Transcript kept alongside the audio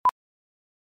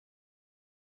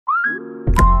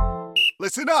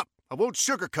Listen up. I won't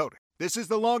sugarcoat it. This is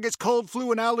the longest cold,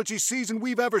 flu, and allergy season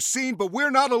we've ever seen, but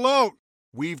we're not alone.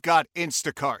 We've got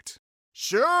Instacart.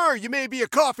 Sure, you may be a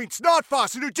coughing snot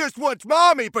faucet who just wants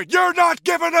mommy, but you're not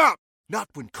giving up. Not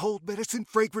when cold medicine,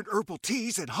 fragrant herbal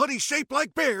teas, and honey shaped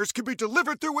like bears can be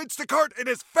delivered through Instacart in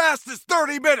as fast as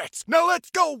 30 minutes. Now let's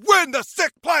go win the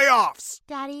sick playoffs.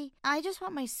 Daddy, I just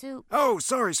want my soup. Oh,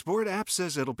 sorry, Sport. App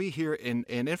says it'll be here in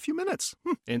a few minutes.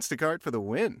 Instacart for the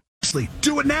win.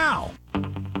 Do it now.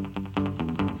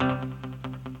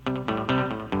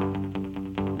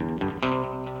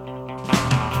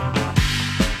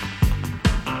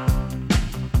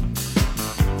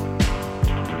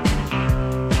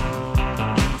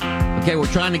 Okay, we're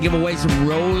trying to give away some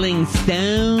Rolling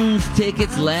Stones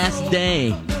tickets. Last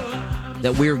day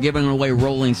that we were giving away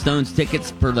Rolling Stones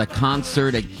tickets for the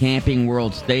concert at Camping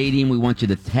World Stadium. We want you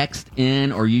to text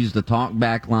in or use the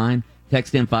talkback line.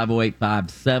 Text in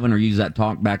 50857 or use that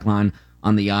talkback line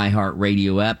on the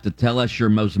iHeartRadio app to tell us your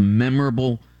most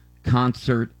memorable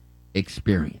concert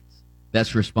experience.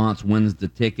 Best response wins the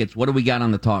tickets. What do we got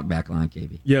on the talkback line,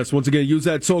 KB? Yes, once again, use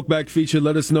that talkback feature.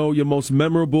 Let us know your most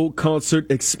memorable concert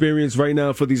experience right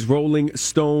now for these Rolling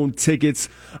Stone tickets.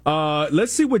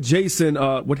 Let's see what Jason,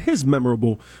 what his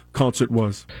memorable concert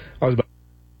was.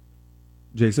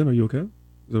 Jason, are you okay?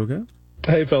 Is it okay?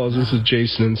 Hey, fellas, this is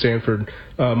Jason in Sanford.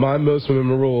 My most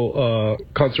memorable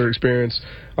concert experience,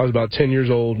 I was about 10 years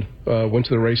old, went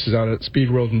to the races out at Speed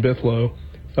World in Bithlo.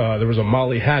 There was a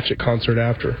Molly Hatchet concert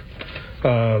after.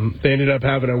 They ended up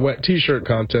having a wet T-shirt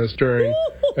contest during,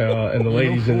 and the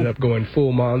ladies ended up going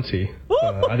full Monty.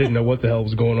 I didn't know what the hell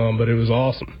was going on, but it was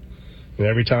awesome. And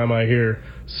every time I hear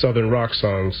Southern rock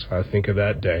songs, I think of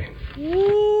that day.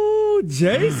 Ooh,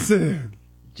 Jason.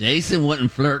 Jason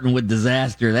wasn't flirting with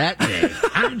disaster that day.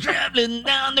 I'm traveling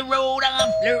down the road,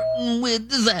 I'm flirting with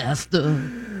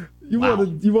disaster. You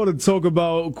want to talk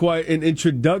about quite an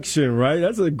introduction, right?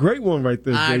 That's a great one right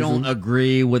there, Jason. I don't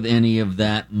agree with any of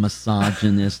that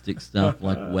misogynistic stuff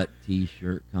like wet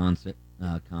T-shirt contest.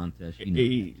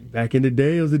 Hey, back in the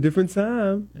day, it was a different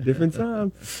time.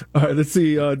 All right, let's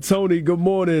see. Tony, good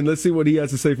morning. Let's see what he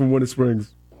has to say from Winter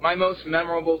Springs. My most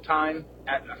memorable time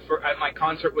at my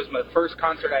concert was my first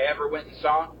concert I ever went and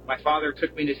saw. My father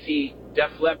took me to see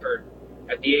Def Leppard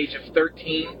at the age of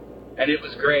 13, and it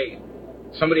was great.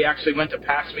 Somebody actually went to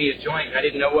pass me a joint. I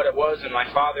didn't know what it was, and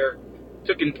my father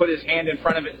took and put his hand in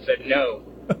front of it and said no,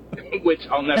 which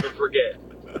I'll never forget.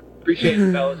 Appreciate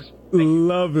it, fellas.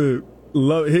 Love it.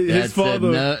 His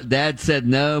father. Dad said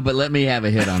no, but let me have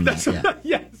a hit on that. Yeah.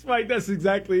 Yes, right. That's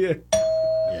exactly it.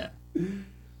 Yeah.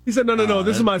 He said, no,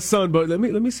 this is my son, but let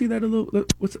me see that a little.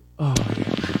 What's it? Oh,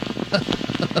 yeah.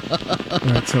 All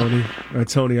right,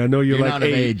 Tony. I know you're like not of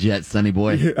age yet, sonny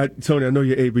boy. Yeah, Tony, I know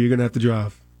you're 8, but you're going to have to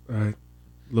drive. All right.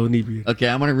 A little inebriated. Okay,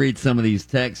 I'm going to read some of these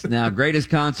texts now. Greatest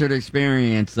concert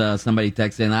experience somebody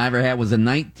texted in I ever had was in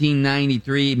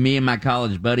 1993. Me and my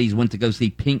college buddies went to go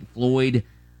see Pink Floyd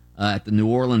at the New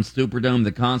Orleans Superdome.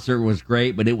 The concert was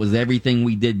great, but it was everything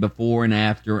we did before and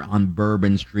after on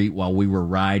Bourbon Street while we were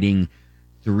riding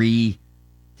 3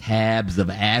 tabs of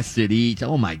acid each.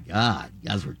 Oh, my God. You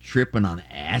guys were tripping on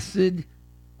acid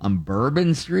on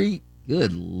Bourbon Street?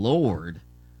 Good Lord.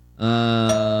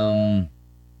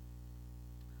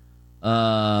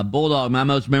 Bulldog, my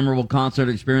most memorable concert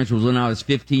experience was when I was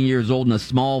 15 years old in a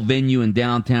small venue in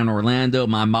downtown Orlando.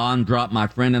 My mom dropped my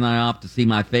friend and I off to see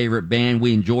my favorite band.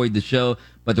 We enjoyed the show,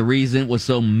 but the reason it was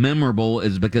so memorable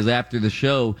is because after the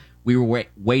show, we were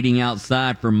waiting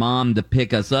outside for Mom to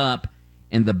pick us up,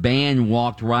 and the band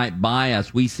walked right by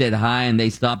us. We said hi, and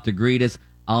they stopped to greet us.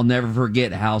 I'll never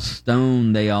forget how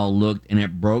stoned they all looked, and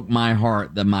it broke my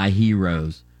heart that my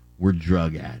heroes were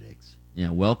drug addicts.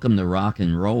 Yeah, welcome to rock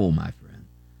and roll, my friend.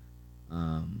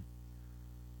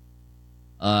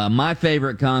 My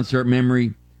favorite concert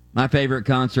memory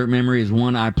is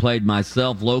one I played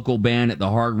myself, local band at the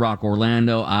Hard Rock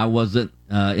Orlando. I wasn't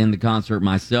in the concert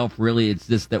myself, really. It's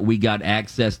just that we got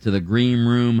access to the green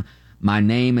room. My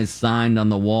name is signed on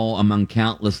the wall among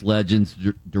countless legends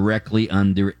directly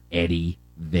under Eddie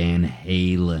Van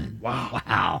Halen.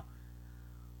 Wow.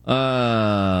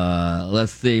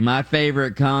 Let's see. My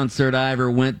favorite concert I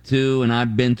ever went to, and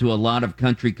I've been to a lot of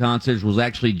country concerts, was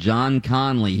actually John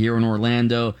Conley here in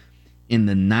Orlando in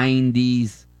the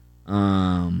 90s.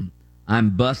 I'm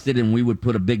Busted, and he would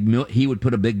put a big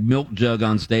milk jug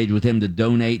on stage with him to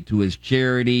donate to his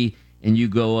charity, and you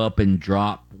go up and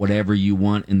drop whatever you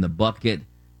want in the bucket,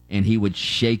 and he would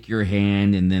shake your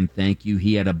hand and then thank you.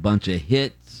 He had a bunch of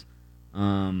hits.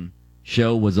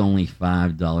 Show was only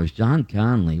 $5. John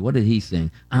Conley, what did he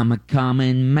sing? I'm a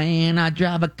common man, I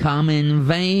drive a common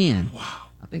van. Wow.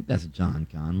 I think that's John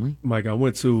Conley. Mike, I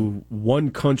went to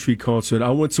one country concert.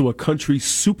 I went to a country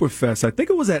superfest. I think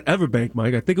it was at Everbank,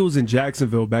 Mike. I think it was in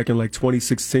Jacksonville back in like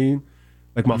 2016.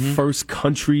 Like my first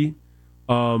country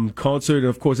concert. And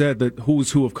of course, they had the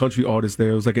who's who of country artists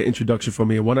there. It was like an introduction for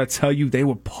me. And when I tell you, they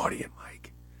were partying,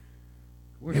 Mike.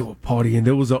 They were partying.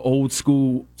 There was an old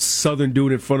school Southern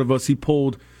dude in front of us. He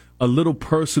pulled a little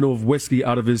personal of whiskey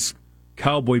out of his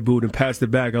cowboy boot and passed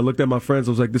it back. I looked at my friends.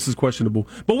 I was like, this is questionable.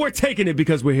 But we're taking it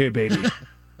because we're here, baby.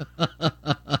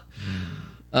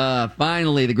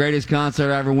 Finally, the greatest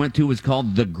concert I ever went to was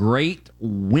called The Great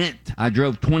Went. I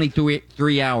drove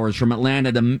 23 hours from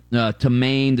Atlanta to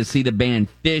Maine to see the band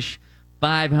Fish.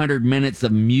 500 minutes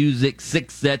of music,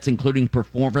 6 sets, including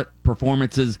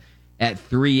performances at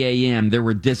 3 a.m. There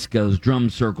were discos, drum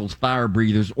circles, fire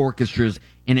breathers, orchestras,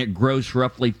 and it grossed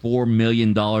roughly $4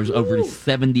 million. Over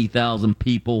 70,000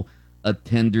 people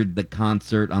attended the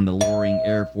concert on the Loring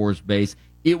Air Force Base.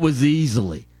 It was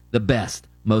easily the best,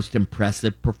 most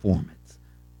impressive performance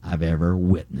I've ever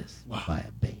witnessed by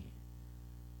a band.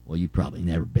 Well, you've probably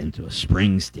never been to a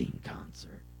Springsteen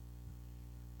concert.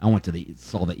 I went to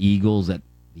saw the Eagles at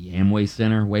the Amway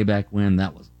Center way back when.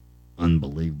 That was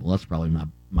unbelievable. That's probably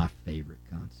my favorite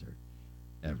concert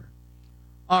ever.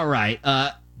 All right,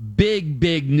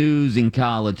 big news in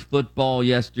college football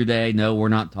yesterday. No, we're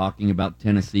not talking about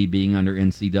Tennessee being under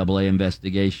NCAA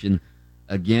investigation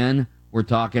again. We're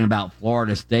talking about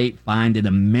Florida State filed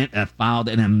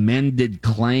an amended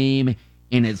claim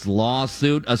in its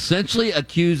lawsuit, essentially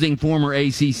accusing former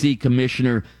ACC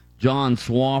Commissioner John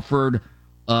Swofford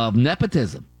of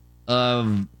nepotism,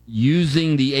 of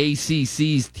using the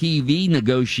ACC's TV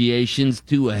negotiations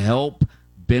to help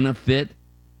benefit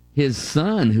his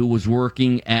son, who was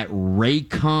working at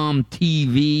Raycom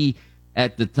TV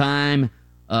at the time.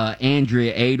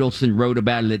 Andrea Adelson wrote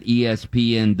about it at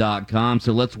ESPN.com.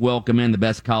 So let's welcome in the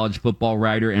best college football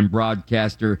writer and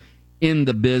broadcaster in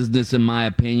the business, in my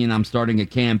opinion. I'm starting a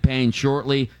campaign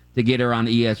shortly to get her on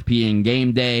ESPN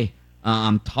Game Day.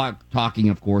 I'm talking,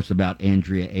 of course, about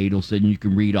Andrea Adelson. You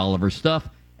can read all of her stuff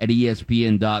at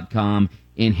ESPN.com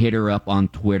and hit her up on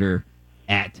Twitter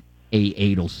at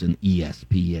Adelson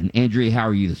ESPN. Andrea, how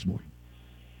are you this morning?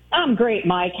 I'm great,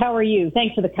 Mike. How are you?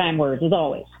 Thanks for the kind words, as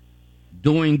always.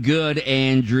 Doing good,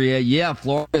 Andrea. Yeah,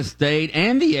 Florida State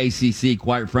and the ACC,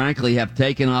 quite frankly, have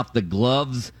taken off the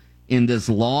gloves in this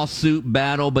lawsuit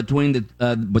battle between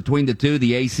the two.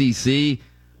 The ACC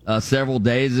several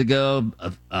days ago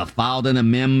filed an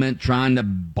amendment trying to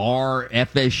bar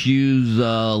FSU's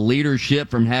leadership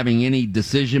from having any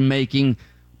decision-making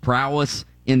prowess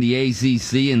in the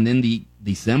ACC, and then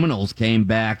the Seminoles came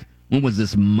back. When was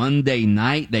this? Monday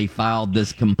night they filed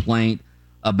this complaint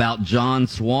about John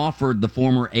Swofford, the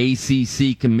former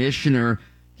ACC commissioner.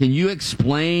 Can you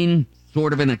explain,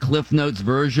 sort of in a Cliff Notes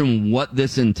version, what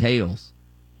this entails?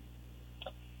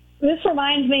 This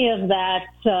reminds me of that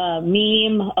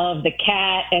meme of the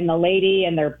cat and the lady,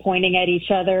 and they're pointing at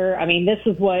each other. I mean, this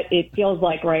is what it feels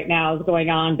like right now is going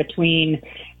on between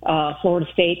Florida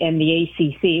State and the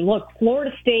ACC. Look,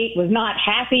 Florida State was not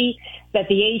happy that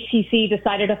the ACC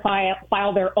decided to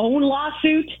file their own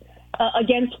lawsuit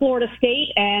against Florida State,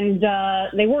 and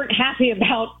they weren't happy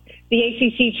about the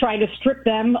ACC trying to strip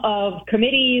them of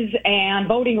committees and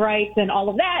voting rights and all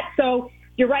of that. So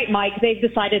you're right, Mike. They've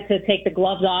decided to take the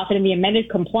gloves off, and in the amended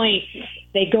complaint,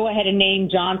 they go ahead and name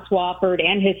John Swofford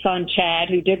and his son Chad,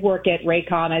 who did work at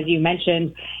Raycom, as you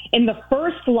mentioned. In the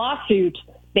first lawsuit,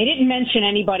 they didn't mention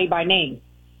anybody by name.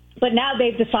 But now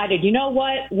they've decided, you know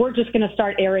what, we're just going to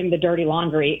start airing the dirty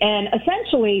laundry. And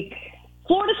essentially,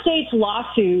 Florida State's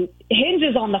lawsuit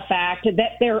hinges on the fact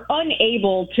that they're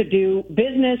unable to do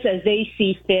business as they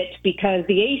see fit because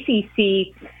the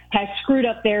ACC has screwed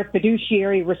up their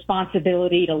fiduciary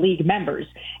responsibility to league members.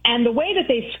 And the way that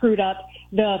they've screwed up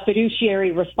the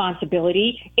fiduciary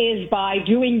responsibility is by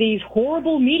doing these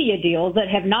horrible media deals that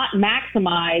have not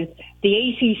maximized the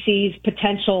ACC's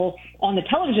potential on the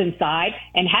television side.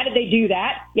 And how did they do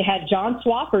that? You had John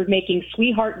Swofford making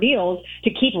sweetheart deals to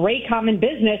keep Raycom in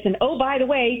business. And oh, by the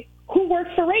way, who works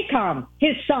for Raycom?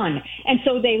 His son. And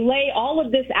so they lay all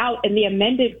of this out in the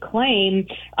amended claim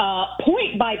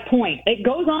point by point. It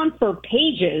goes on for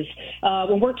pages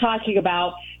when we're talking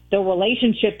about the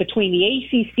relationship between the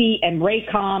ACC and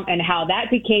Raycom and how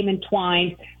that became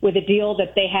entwined with a deal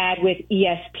that they had with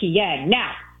ESPN.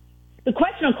 Now, the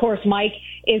question, of course, Mike,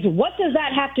 is what does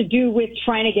that have to do with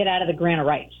trying to get out of the grant of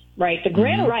rights, right? The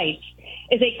grant of rights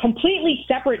is a completely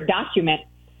separate document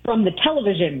from the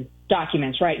television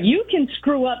documents, right? You can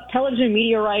screw up television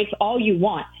media rights all you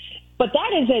want, but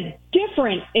that is a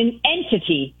different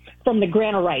entity from the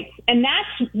grant of rights. And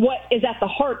that's what is at the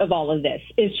heart of all of this,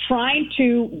 is trying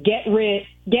to get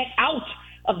out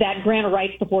of that grant of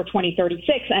rights before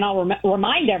 2036. And I'll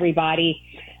remind everybody,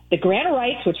 the grant of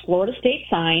rights, which Florida State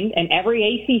signed and every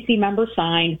ACC member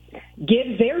signed,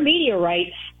 gives their media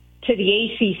rights to the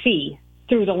ACC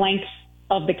through the length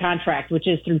of the contract, which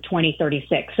is through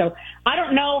 2036. So I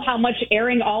don't know how much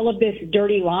airing all of this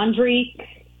dirty laundry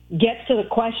gets to the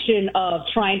question of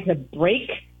trying to break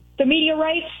the media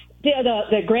rights,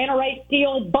 the grant of rights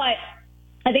deal, but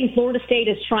I think Florida State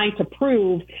is trying to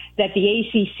prove that the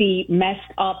ACC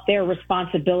messed up their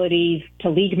responsibilities to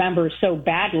league members so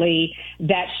badly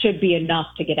that should be enough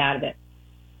to get out of it.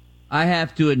 I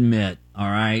have to admit, all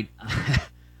right,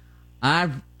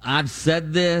 I've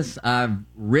said this, I've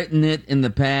written it in the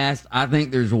past. I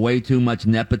think there's way too much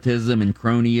nepotism and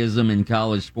cronyism in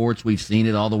college sports. We've seen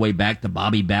it all the way back to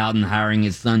Bobby Bowden hiring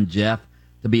his son Jeff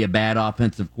to be a bad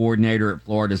offensive coordinator at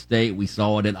Florida State. We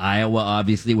saw it at Iowa,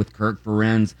 obviously, with Kirk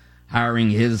Ferentz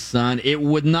hiring his son. It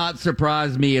would not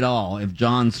surprise me at all if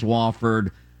John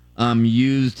Swofford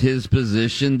used his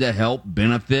position to help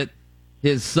benefit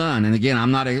his son. And again,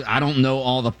 I don't know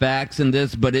all the facts in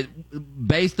this, but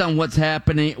based on what's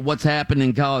happened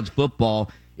in college football,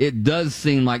 it does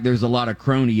seem like there's a lot of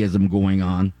cronyism going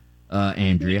on,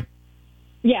 Andrea.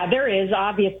 Yeah, there is,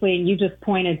 obviously, and you just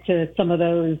pointed to some of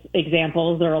those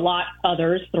examples. There are a lot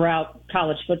others throughout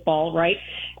college football, right?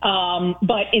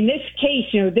 But in this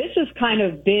case, this has kind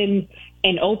of been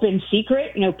an open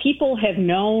secret. People have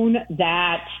known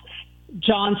that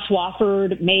John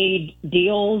Swofford made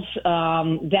deals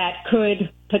that could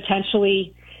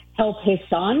potentially help his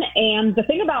son. And the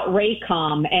thing about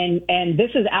Raycom, and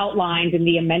this is outlined in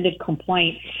the amended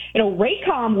complaint,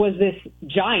 Raycom was this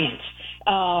giant,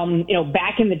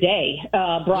 back in the day,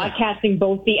 broadcasting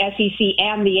both the SEC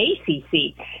and the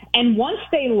ACC. And once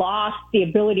they lost the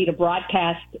ability to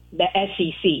broadcast the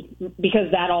SEC, because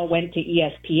that all went to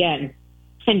ESPN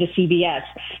and to CBS,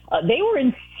 they were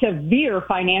in severe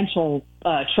financial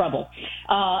trouble.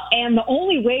 And the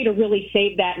only way to really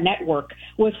save that network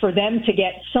was for them to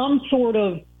get some sort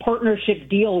of partnership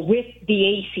deal with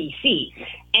the ACC.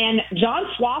 And John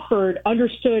Swofford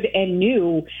understood and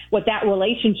knew what that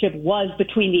relationship was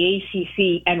between the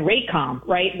ACC and Raycom,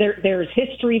 right? There's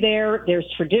history there. There's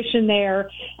tradition there.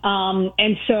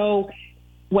 And so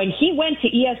when he went to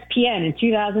ESPN in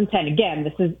 2010, again,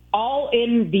 this is all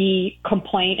in the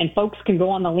complaint, and folks can go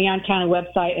on the Leon County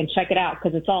website and check it out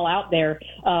because it's all out there,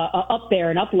 up there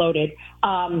and uploaded.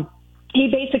 He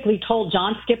basically told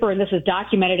John Skipper, and this is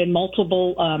documented in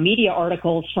multiple media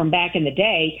articles from back in the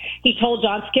day, he told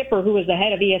John Skipper, who was the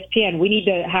head of ESPN, we need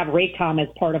to have Raycom as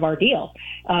part of our deal.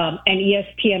 And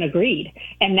ESPN agreed.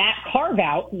 And that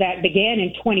carve-out that began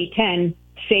in 2010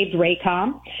 saved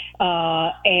Raycom.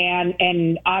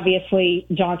 And obviously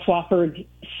John Swofford's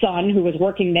son, who was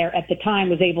working there at the time,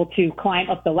 was able to climb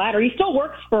up the ladder. He still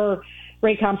works for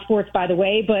Raycom Sports, by the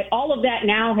way, but all of that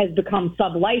now has become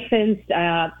sub-licensed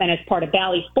and as part of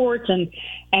Bally Sports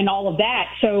and all of that.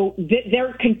 So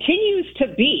there continues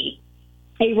to be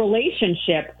a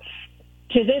relationship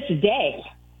to this day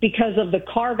because of the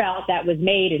carve-out that was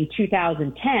made in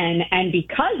 2010. And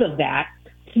because of that,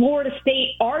 Florida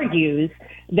State argues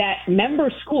that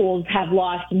member schools have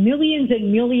lost millions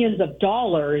and millions of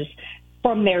dollars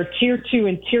from their Tier 2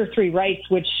 and Tier 3 rights,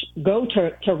 which go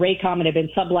to Raycom and have been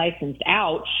sub-licensed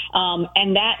out.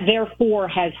 And that, therefore,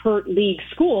 has hurt league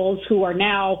schools who are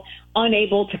now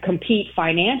unable to compete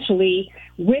financially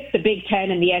with the Big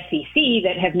Ten and the SEC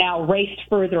that have now raced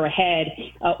further ahead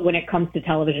when it comes to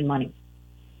television money.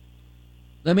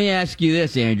 Let me ask you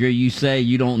this, Andrea. You say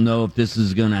you don't know if this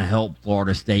is going to help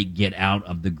Florida State get out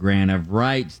of the grant of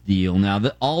rights deal. Now,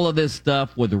 all of this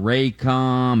stuff with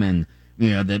Raycom and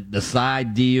the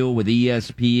side deal with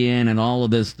ESPN and all of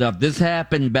this stuff, this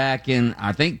happened back in,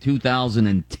 I think,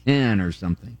 2010 or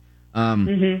something. I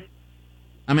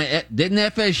mean, didn't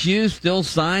FSU still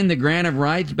sign the grant of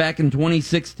rights back in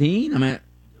 2016? I mean,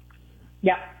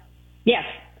 yeah. Yes.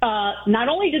 Not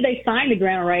only did they sign the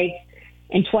grant of rights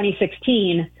in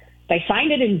 2016, they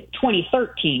signed it in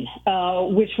 2013,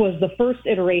 which was the first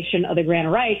iteration of the grant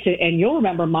of rights. And you'll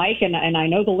remember, Mike, and I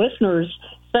know the listeners,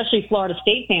 especially Florida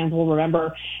State fans, will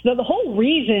remember, the whole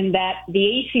reason that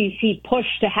the ACC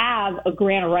pushed to have a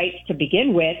grant of rights to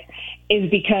begin with is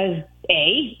because,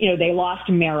 A, they lost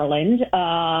Maryland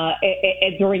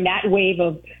during that wave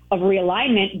of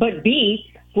realignment, but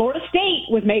B, Florida State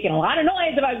was making a lot of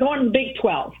noise about going to the Big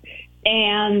 12.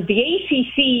 And the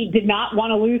ACC did not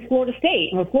want to lose Florida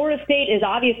State. And Florida State is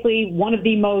obviously one of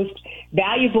the most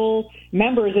valuable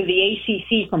members of the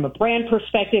ACC from a brand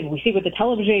perspective. We see what the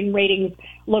television ratings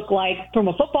look like. From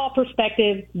a football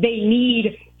perspective, they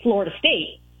need Florida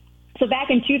State. So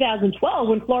back in 2012,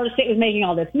 when Florida State was making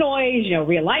all this noise,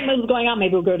 realignment was going on,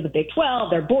 maybe we'll go to the Big 12,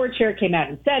 their board chair came out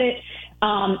and said it.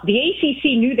 The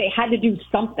ACC knew they had to do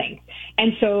something.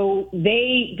 And so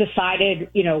they decided,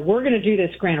 we're going to do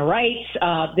this grant of rights.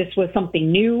 This was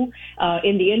something new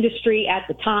in the industry at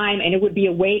the time, and it would be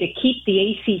a way to keep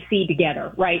the ACC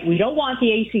together, right? We don't want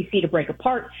the ACC to break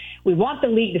apart. We want the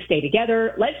league to stay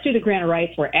together. Let's do the grant of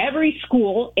rights where every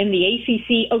school in the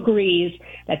ACC agrees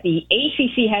that the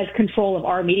ACC has control of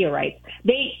our media rights.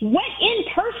 They went in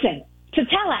person to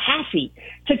Tallahassee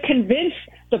to convince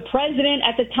the president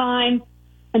at the time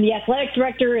and the athletic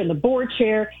director and the board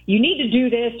chair, you need to do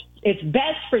this. It's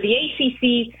best for the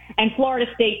ACC and Florida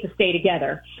State to stay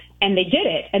together. And they did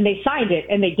it, and they signed it,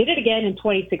 and they did it again in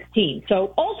 2016.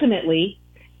 So ultimately,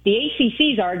 the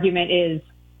ACC's argument is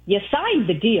you signed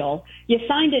the deal, you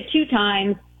signed it 2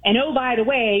 times, and oh, by the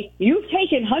way, you've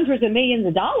taken hundreds of millions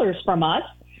of dollars from us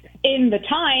in the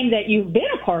time that you've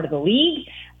been a part of the league.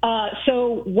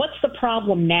 So what's the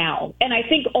problem now? And I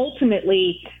think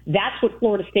ultimately that's what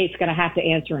Florida State's going to have to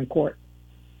answer in court.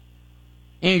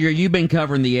 Andrea, you've been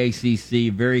covering the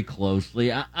ACC very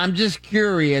closely. I'm just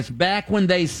curious, back when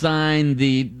they signed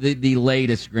the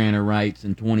latest grant of rights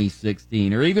in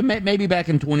 2016, or even maybe back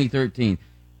in 2013,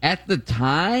 at the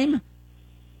time,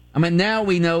 I mean, now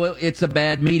we know it's a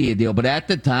bad media deal, but at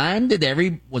the time, did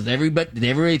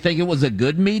everybody think it was a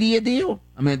good media deal?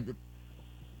 I mean,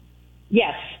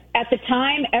 yes. At the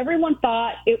time, everyone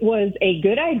thought it was a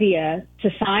good idea to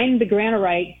sign the grant of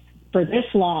rights for this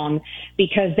long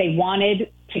because they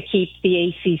wanted to keep the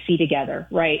ACC together,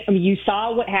 right? I mean, you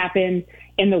saw what happened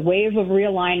in the wave of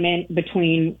realignment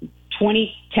between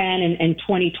 2010 and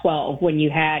 2012 when you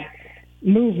had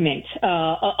movement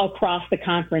across the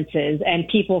conferences, and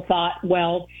people thought,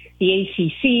 well, the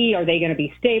ACC, are they going to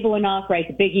be stable enough, right?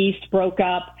 The Big East broke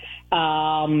up.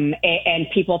 And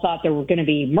people thought there were going to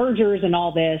be mergers and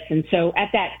all this. And so at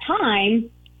that time,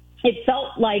 it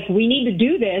felt like we need to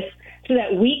do this so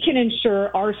that we can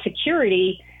ensure our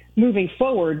security moving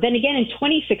forward. Then again, in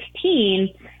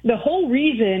 2016, the whole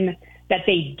reason that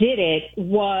they did it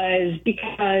was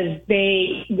because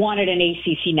they wanted an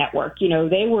ACC network.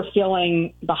 They were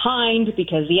feeling behind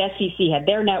because the SEC had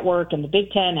their network and the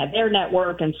Big Ten had their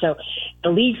network. And so the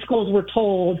league schools were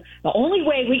told the only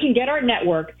way we can get our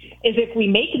network is if we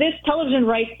make this television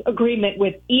rights agreement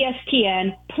with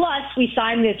ESPN, plus we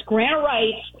sign this grant of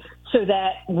rights so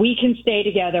that we can stay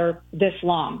together this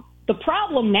long. The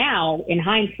problem now, in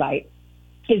hindsight,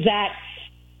 is that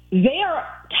they are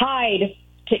tied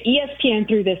to ESPN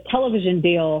through this television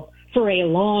deal for a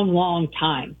long, long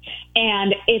time.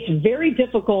 And it's very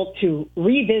difficult to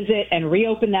revisit and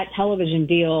reopen that television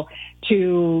deal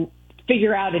to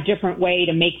figure out a different way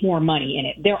to make more money in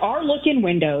it. There are look-in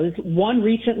windows. One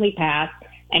recently passed,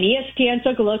 and ESPN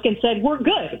took a look and said, we're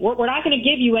good. We're not going to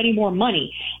give you any more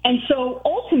money. And so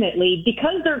ultimately,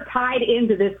 because they're tied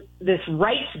into this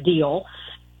rights deal,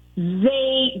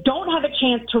 they don't have a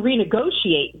chance to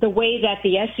renegotiate the way that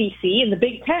the SEC and the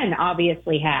Big Ten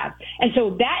obviously have. And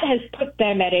so that has put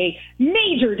them at a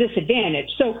major disadvantage.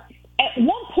 So at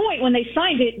one point when they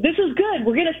signed it, this is good.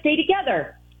 We're going to stay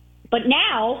together. But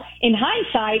now, in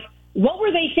hindsight, what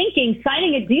were they thinking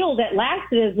signing a deal that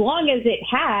lasted as long as it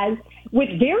has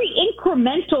with very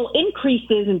incremental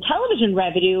increases in television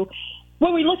revenue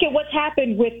when we look at what's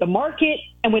happened with the market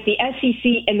and with the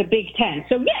SEC and the Big Ten?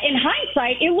 So, yeah, in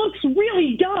hindsight, it looks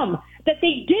really dumb that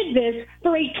they did this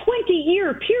for a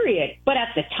 20-year period. But at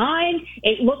the time,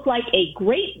 it looked like a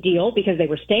great deal because they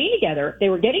were staying together. They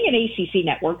were getting an ACC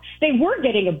network. They were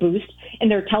getting a boost in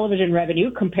their television revenue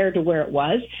compared to where it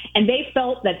was. And they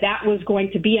felt that that was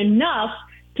going to be enough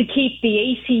to keep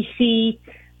the ACC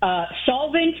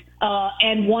solvent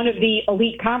and one of the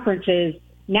elite conferences.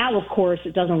 Now, of course,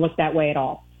 it doesn't look that way at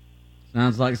all.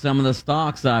 Sounds like some of the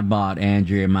stocks I bought,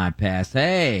 Andrea, in my past.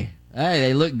 Hey,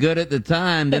 they look good at the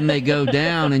time, then they go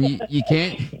down, and you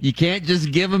can't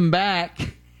just give them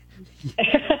back.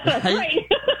 Right.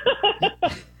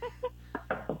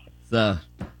 So,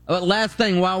 last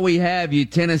thing, while we have you,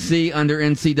 Tennessee under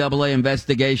NCAA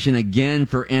investigation again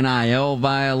for NIL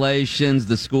violations.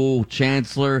 The school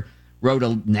chancellor wrote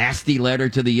a nasty letter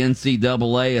to the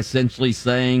NCAA, essentially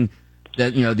saying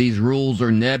that these rules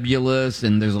are nebulous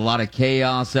and there's a lot of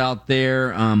chaos out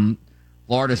there.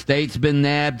 Florida State's been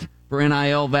nabbed for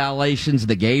NIL violations.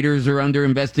 The Gators are under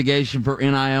investigation for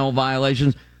NIL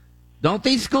violations. Don't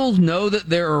these schools know that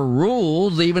there are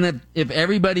rules? Even if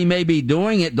everybody may be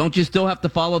doing it, don't you still have to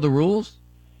follow the rules?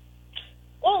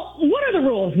 Well, what are the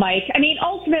rules, Mike? I mean,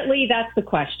 ultimately, that's the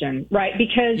question, right?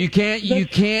 Because you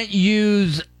can't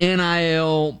use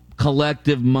NIL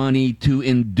collective money to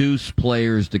induce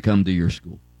players to come to your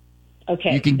school.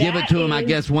 Okay, you can give it to them, I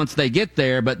guess, once they get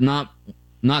there, but not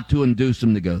to induce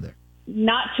them to go there.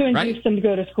 Not to induce them to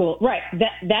go to school, right?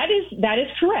 That is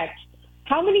correct.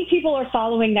 How many people are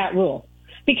following that rule?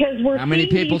 Because how many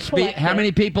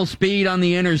people speed on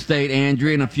the interstate,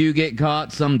 Andrea? And a few get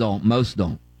caught, some don't, most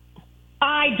don't.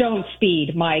 I don't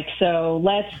speed, Mike, so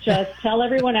let's just tell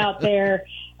everyone out there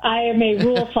I am a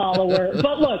rule follower.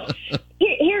 But look,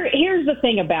 here's the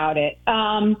thing about it.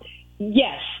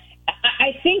 Yes,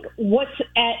 I think what's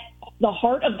at the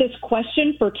heart of this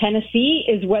question for Tennessee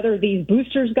is whether these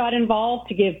boosters got involved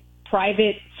to give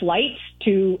private flights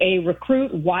to a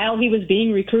recruit while he was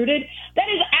being recruited. That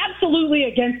is absolutely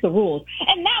against the rules.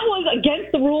 And that was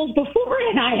against the rules before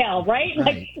NIL, right?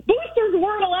 Like, boosters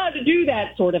weren't allowed to do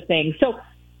that sort of thing. So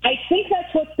I think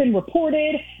that's what's been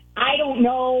reported. I don't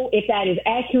know if that is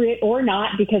accurate or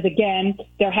not, because, again,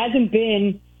 there hasn't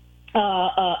been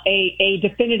a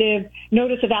definitive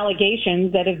notice of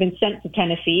allegations that have been sent to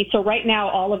Tennessee. So right now,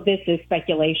 all of this is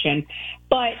speculation.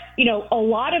 But, a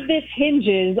lot of this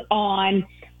hinges on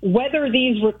whether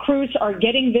these recruits are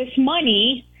getting this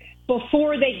money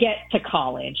before they get to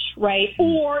college, right?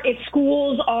 Or if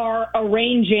schools are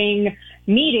arranging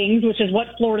meetings, which is what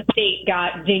Florida State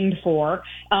got dinged for,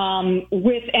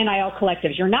 with NIL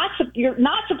collectives. You're not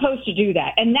supposed to do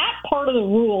that. And that part of the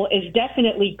rule is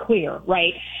definitely clear,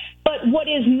 right? But what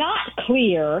is not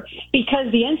clear,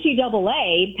 because the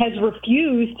NCAA has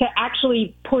refused to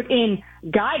actually put in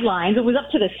guidelines, it was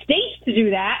up to the states to do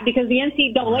that because the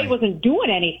NCAA wasn't doing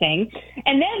anything.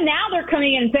 And then now they're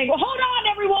coming in and saying, well, hold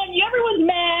on, everyone. Everyone's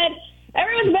mad.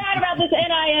 Everyone's mad about this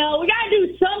NIL. We got to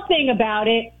do something about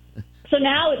it. So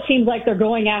now it seems like they're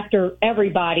going after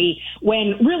everybody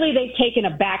when really they've taken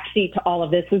a backseat to all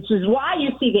of this, which is why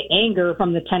you see the anger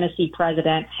from the Tennessee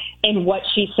president in what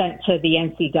she sent to the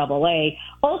NCAA.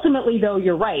 Ultimately, though,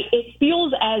 you're right. It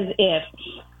feels as if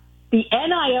the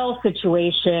NIL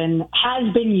situation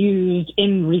has been used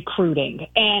in recruiting.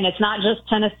 And it's not just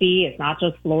Tennessee. It's not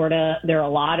just Florida. There are a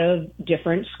lot of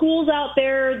different schools out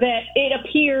there that it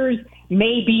appears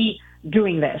may be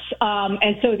doing this.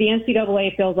 And so the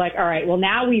NCAA feels like, all right, well,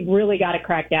 now we've really got to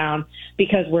crack down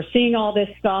because we're seeing all this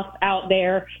stuff out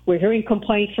there. We're hearing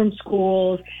complaints from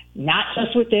schools, not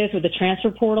just with this, with the transfer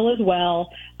portal as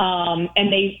well.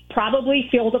 And they probably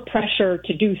feel the pressure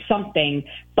to do something.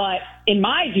 But in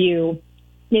my view,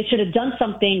 they should have done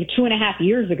something 2.5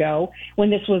 years ago when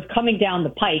this was coming down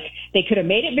the pike. They could have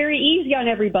made it very easy on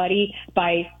everybody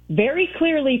by very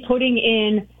clearly putting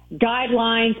in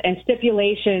guidelines and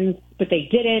stipulations, but they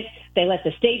didn't. They let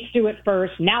the states do it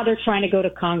first. Now they're trying to go to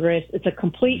Congress. It's a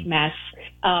complete mess.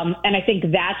 And I think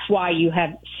that's why you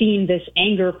have seen this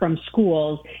anger from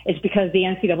schools. It's because the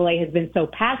NCAA has been so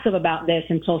passive about this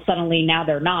until suddenly now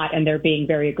they're not, and they're being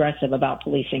very aggressive about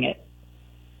policing it.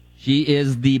 She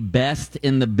is the best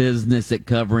in the business at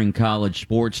covering college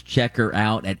sports. Check her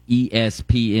out at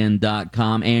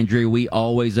ESPN.com. Andrea, we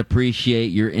always appreciate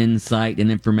your insight and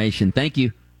information. Thank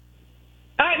you.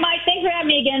 All right, Mike, thanks for having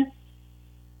me again.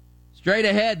 Straight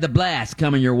ahead, the blast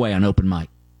coming your way on Open Mic.